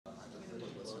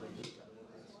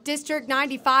District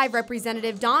 95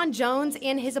 Representative Don Jones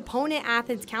and his opponent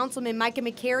Athens Councilman Micah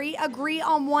McCary agree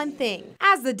on one thing.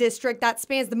 As the district that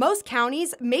spans the most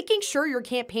counties, making sure your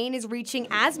campaign is reaching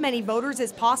as many voters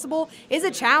as possible is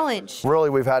a challenge. Really,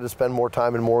 we've had to spend more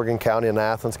time in Morgan County and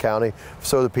Athens County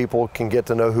so that people can get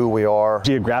to know who we are.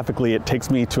 Geographically, it takes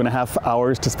me 2.5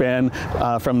 hours to span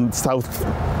from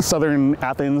southern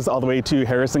Athens all the way to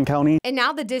Harrison County. And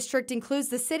now the district includes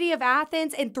the city of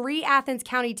Athens and 3 Athens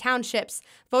County townships.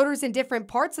 Voters in different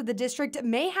parts of the district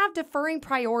may have differing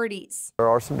priorities. There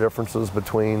are some differences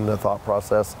between the thought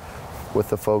process with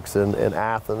the folks in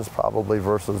Athens probably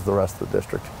versus the rest of the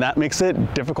district. That makes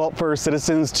it difficult for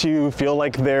citizens to feel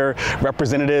like their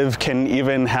representative can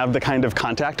even have the kind of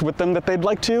contact with them that they'd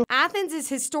like to. Athens is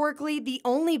historically the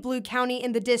only blue county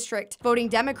in the district, voting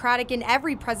Democratic in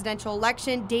every presidential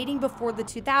election dating before the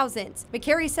 2000s.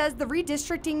 McCary says the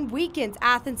redistricting weakens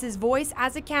Athens' voice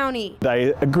as a county.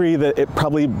 I agree that it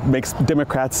probably makes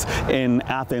Democrats in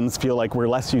Athens feel like we're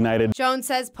less united. Jones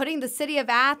says putting the city of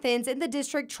Athens in the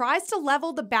district tries to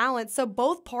level the balance so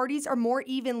both parties are more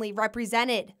evenly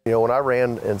represented. You know, when I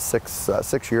ran in six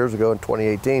years ago in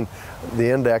 2018, the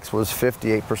index was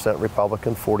 58%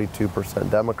 Republican,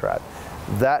 42% Democrat.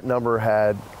 That number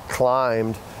had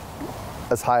climbed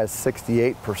as high as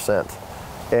 68%.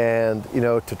 And, you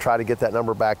know, to try to get that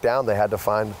number back down, they had to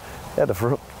find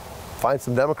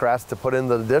some Democrats to put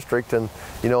into the district, and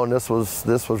you know, and this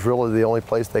was really the only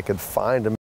place they could find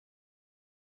them.